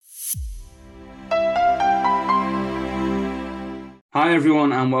Hi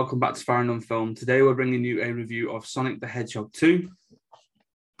everyone and welcome back to Fire and Film. Today we're bringing you a review of Sonic the Hedgehog 2,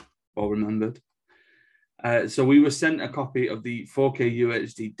 well remembered. So we were sent a copy of the 4K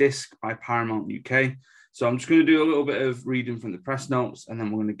UHD disc by Paramount UK. So I'm just going to do a little bit of reading from the press notes and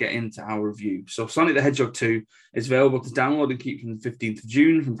then we're going to get into our review. So Sonic the Hedgehog 2 is available to download and keep from the 15th of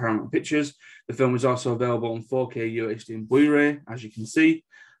June from Paramount Pictures. The film is also available on 4K UHD and Blu-ray, as you can see.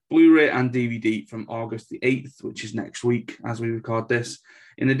 Blu-ray and DVD from August the 8th, which is next week as we record this.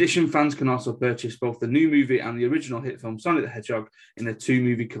 In addition, fans can also purchase both the new movie and the original hit film Sonic the Hedgehog in a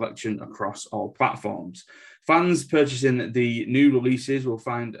two-movie collection across all platforms. Fans purchasing the new releases will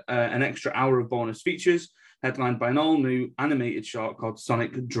find an extra hour of bonus features, headlined by an all-new animated short called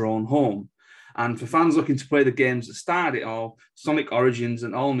Sonic Drawn Home. And for fans looking to play the games that started it all, Sonic Origins,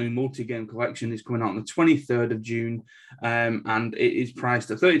 an all-new multi-game collection, is coming out on the 23rd of June, and it is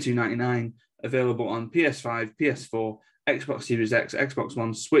priced at $32.99, available on PS5, PS4, Xbox Series X, Xbox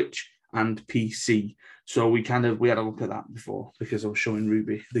One, Switch, and PC. So we had a look at that before because I was showing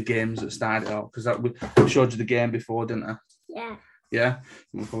Ruby the games that started it all, because I showed you the game before, didn't I? Yeah. Yeah?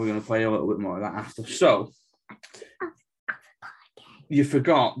 We're probably going to play a little bit more of that after. So... You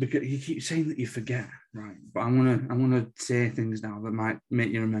forgot because you keep saying that you forget, right? But I'm gonna say things now that might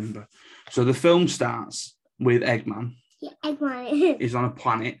make you remember. So the film starts with Eggman. Yeah, Eggman. He's on a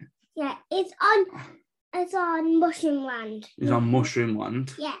planet. Yeah, it's on Mushroom Land. He's on Mushroom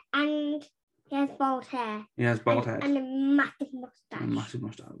Land. Yeah, and he has bald hair. He has bald hair. And a massive mustache. A massive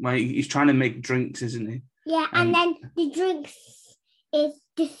mustache. Well, he's trying to make drinks, isn't he? Yeah, and then the drinks is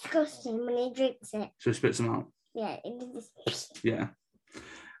disgusting when he drinks it. So he spits them out. Yeah, it is. Yeah.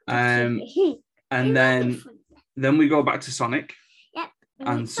 And then we go back to Sonic. Yep.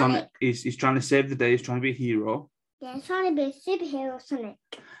 And Sonic is trying to save the day. He's trying to be a hero. Yeah, he's trying to be a superhero, Sonic.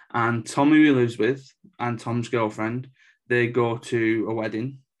 And Tom, who he lives with, and Tom's girlfriend, they go to a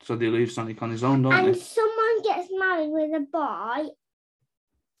wedding. So they leave Sonic on his own, don't they? And someone gets married with a boy.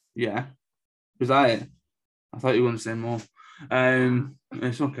 Yeah. Was that it? I thought you were going to say more.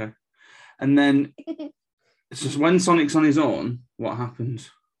 It's okay. And then, it's just when Sonic's on his own, what happens?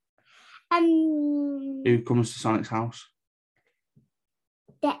 Who comes to Sonic's house?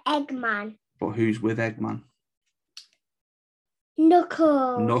 The Eggman. But who's with Eggman?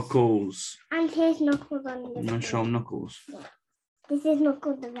 Knuckles. Knuckles. And here's Knuckles on the I'm going to show him Knuckles. Yeah. This is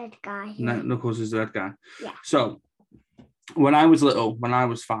Knuckles, the red guy. Knuckles is the red guy. Yeah. So, when I was little, when I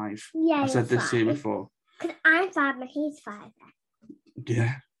was 5, yeah, I said this to you before. Because I'm 5 and he's 5.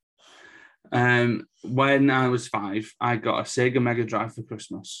 Yeah. When I was 5, I got a Sega Mega Drive for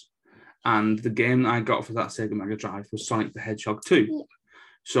Christmas. And the game that I got for that Sega Mega Drive was Sonic the Hedgehog 2. Yeah.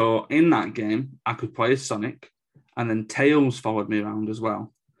 So in that game, I could play as Sonic, and then Tails followed me around as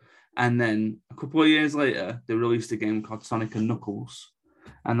well. And then a couple of years later, they released a game called Sonic and Knuckles.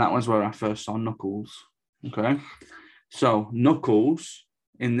 And that was where I first saw Knuckles. Okay? So Knuckles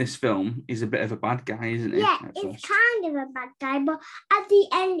in this film is a bit of a bad guy, isn't he? Yeah, it's kind of a bad guy, but at the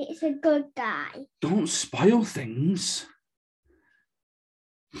end, it's a good guy. Don't spoil things.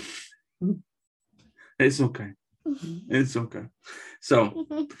 It's okay. It's okay. So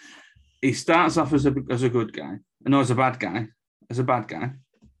he starts off as a good guy. No, as a bad guy. It's okay.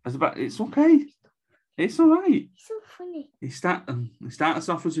 It's all right. It's so funny. He starts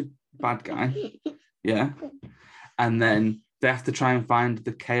off as a bad guy. Yeah. And then they have to try and find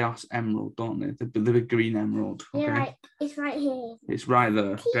the Chaos Emerald, don't they? The big green emerald. Okay? Yeah, right. It's right here. It's right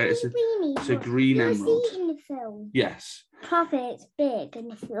there. Okay? It's a green emerald. You see it in the film. Yes. Probably it's big in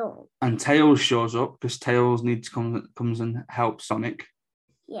the film. And Tails shows up because Tails comes and helps Sonic.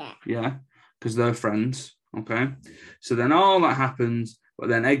 Yeah. Yeah. Because they're friends. Okay. So then all that happens, but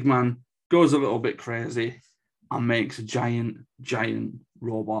then Eggman goes a little bit crazy and makes a giant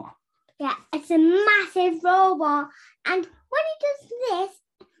robot. Yeah, it's a massive robot. And when he does this,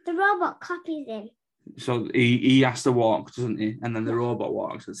 the robot copies him. So he has to walk, doesn't he? And then the robot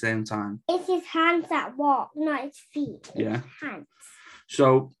walks at the same time. It's his hands that walk, not his feet. It's yeah. His hands.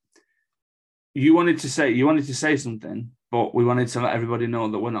 So you wanted to say something, but we wanted to let everybody know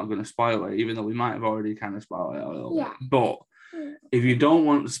that we're not going to spoil it, even though we might have already kind of spoiled it a little bit. But if you don't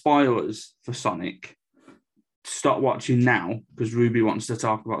want spoilers for Sonic, stop watching now because Ruby wants to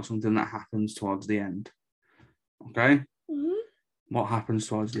talk about something that happens towards the end. Okay? Mm-hmm. What happens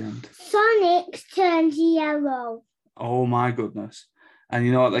towards the end? Sonic turns yellow. Oh my goodness. And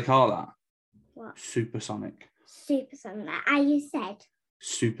you know what they call that? What? Supersonic. You said.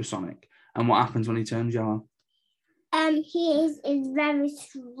 Supersonic. And what happens when he turns yellow? He is very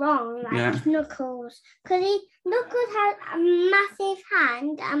strong, like Knuckles. Because Knuckles has a massive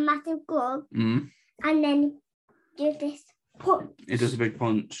hand, a massive glove, and then do this. punch. He does a big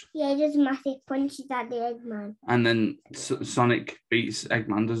punch. Yeah, he does massive punches at the Eggman. And then Sonic beats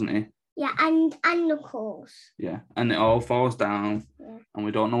Eggman, doesn't he? Yeah, and Knuckles. Yeah. And it all falls down. Yeah. And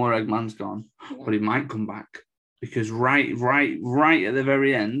we don't know where Eggman's gone. Yeah. But he might come back. Because right at the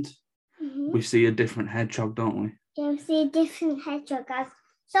very end, we see a different hedgehog, don't we? Yeah, we see a different hedgehog, guys.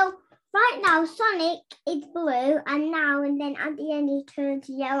 So right now, Sonic is blue, and now and then at the end he turns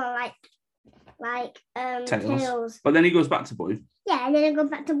yellow, like Tails. But then he goes back to blue. Yeah, and then it goes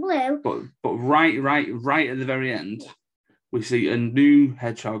back to blue. But right at the very end, we see a new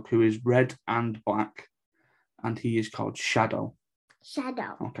hedgehog who is red and black, and he is called Shadow.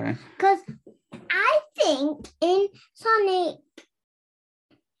 Shadow. Okay. Because I think in Sonic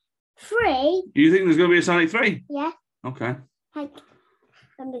 3. You think there's going to be a Sonic 3? Yeah. Okay. Like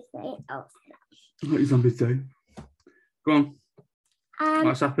Zombie 3. Oh. What is Zombie 3? Go on.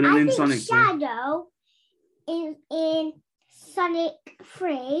 What's happening in Sonic 3? Shadow is in Sonic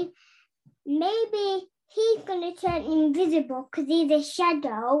 3. Maybe he's going to turn invisible because he's a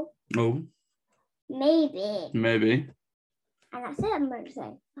shadow. Oh. Maybe. And that's it, I'm going to say.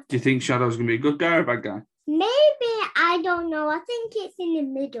 Do you think Shadow's going to be a good guy or a bad guy? Maybe, I don't know. I think it's in the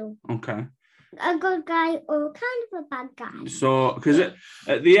middle. Okay. A good guy or kind of a bad guy. So, because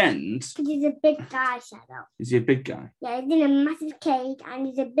at the end... Because he's a big guy, Shadow. Is he a big guy? Yeah, he's in a massive cage and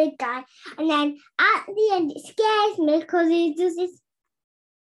he's a big guy. And then at the end, it scares me because he does this...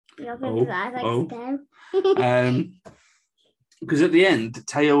 Because at the end,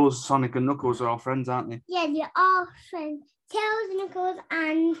 Tails, Sonic and Knuckles are all friends, aren't they? Yeah, they're all friends. Tails, Knuckles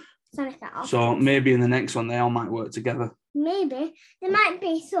and Sonic are all So friends. maybe in the next one, they all might work together. Maybe. There might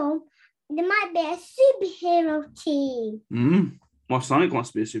be a superhero team. Well, Sonic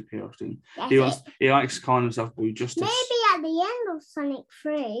wants to be a superhero team. Yes, He likes calling himself Blue Justice. Maybe at the end of Sonic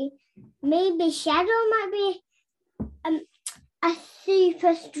 3, maybe Shadow might be a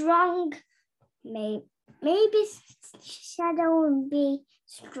super strong. Maybe Shadow will be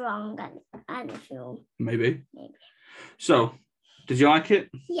strong at the film. Maybe. So, did you like it?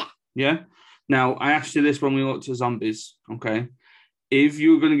 Yeah. Yeah? Now, I asked you this when we looked at zombies, okay? If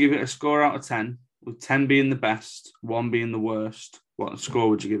you were going to give it a score out of 10, with 10 being the best, 1 being the worst, what score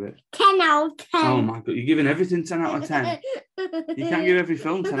would you give it? 10 out of 10. Oh my God, you're giving everything 10 out of 10. You can't give every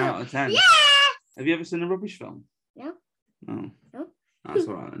film 10 out of 10. Yeah! Have you ever seen a rubbish film? No. No. No. That's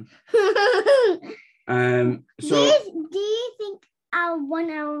all right then. Do you think 1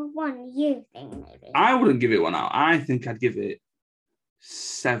 out of 1? You think maybe? I wouldn't give it 1 out. I think I'd give it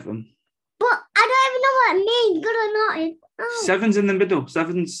 7. But I don't even know what it means, good or not. Oh. 7's in the middle.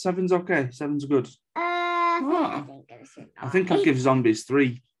 7's okay. 7's good. I think I'd give Zombies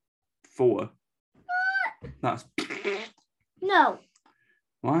 3, 4. That's no.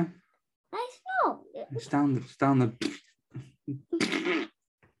 Why? That's no. It's down the.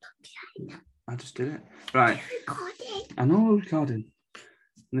 I just did it. Right. I know we're recording.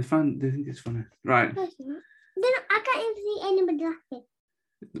 And they think it's funny. Right. Then I can't even see anybody laughing.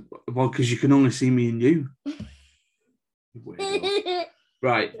 Well, because you can only see me and you.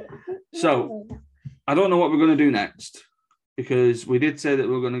 Right. So, I don't know what we're going to do next. Because we did say that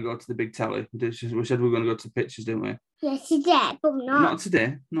we were going to go to the big telly. We said we were going to go to the pictures, didn't we? Yes, today, but not. Not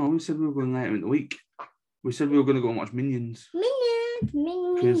today. No, we said we were going later in the week. We said we were going to go and watch Minions.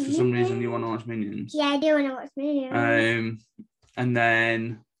 Minions. Because for some reason you want to watch Minions. Yeah, I do want to watch Minions. And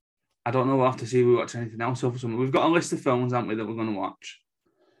then I don't know. We'll have to see if we watch anything else over summer. We've got a list of films, haven't we, that we're going to watch.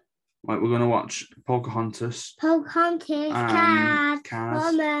 Right, we're going to watch Pocahontas. Cars,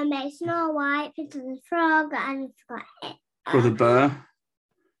 Little Mermaid, Snow White, Princess and the Frog, and Brother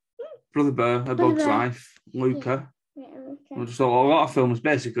Bear, A Bug's Life, Luca. Yeah, Just a lot of films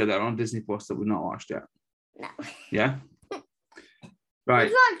basically that are on Disney Plus that we've not watched yet. No. Yeah? Right.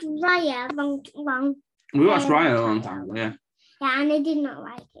 We watched Raya long. We watched Raya a long time ago, yeah. Yeah, and I did not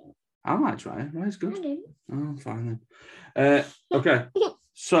like it. I liked Raya. Raya's good. I didn't. Oh, fine then. Okay.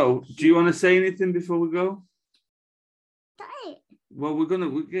 So, do you want to say anything before we go? That Well,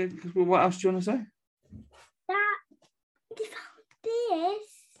 what else do you want to say? this.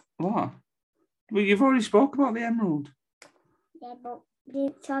 What? Well, you've already spoke about the emerald. Yeah, but we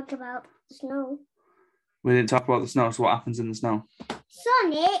didn't talk about snow. We didn't talk about the snow, so what happens in the snow?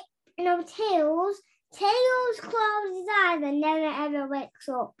 Sonic, Tails closes his eyes and never ever wakes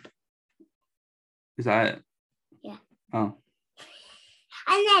up. Is that it? Yeah. Oh.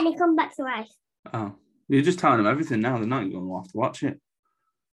 And then he comes back to life. Oh. You're just telling them everything now. They're not going to have to watch it.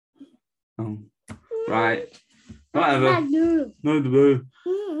 Oh. Right. Whatever. No.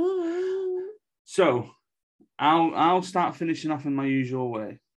 So, I'll start finishing off in my usual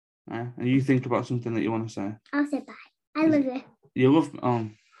way. And you think about something that you want to say. I'll say bye. I love you. You love. Oh,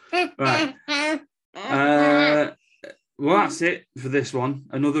 right. Well, that's it for this one.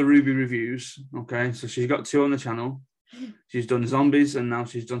 Another Ruby reviews. Okay, so she's got 2 on the channel. She's done zombies, and now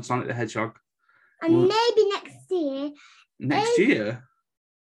she's done Sonic the Hedgehog. And maybe next year. Next year?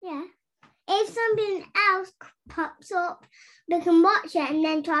 Yeah. If something else pops up, we can watch it and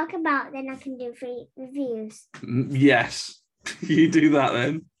then talk about it. Then I can do 3 reviews. Yes. You do that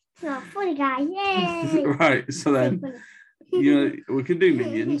then. Oh, funny guy. Yay. Right, so then, we can do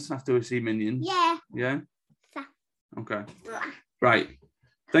Minions after we see Minions. Yeah. Yeah? Okay. Right.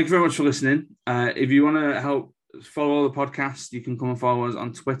 Thank you very much for listening. If you want to help follow the podcast, you can come and follow us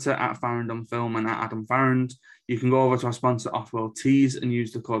on Twitter at Farrand on Film and at Adam Farrand. You can go over to our sponsor Offworld Tees and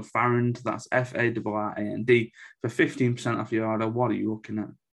use the code Farrand, that's FARRAND, for 15% off your order. What are you looking at?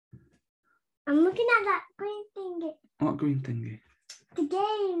 I'm looking at that green thingy. What green thingy? The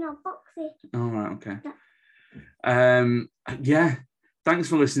game, not boxy. All right, okay. Yeah. Thanks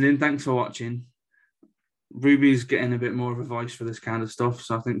for listening. Thanks for watching. Ruby's getting a bit more of a voice for this kind of stuff,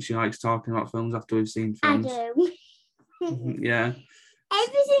 so I think she likes talking about films after we've seen films. I do. Yeah.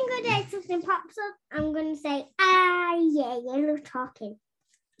 Every single day something pops up, I'm going to say, yeah, you love talking.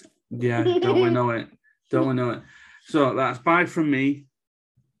 Yeah, don't we know it? Don't we know it? So that's bye from me.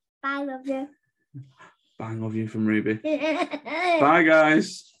 Bye, love you. Bye, love you from Ruby. Bye,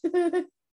 guys.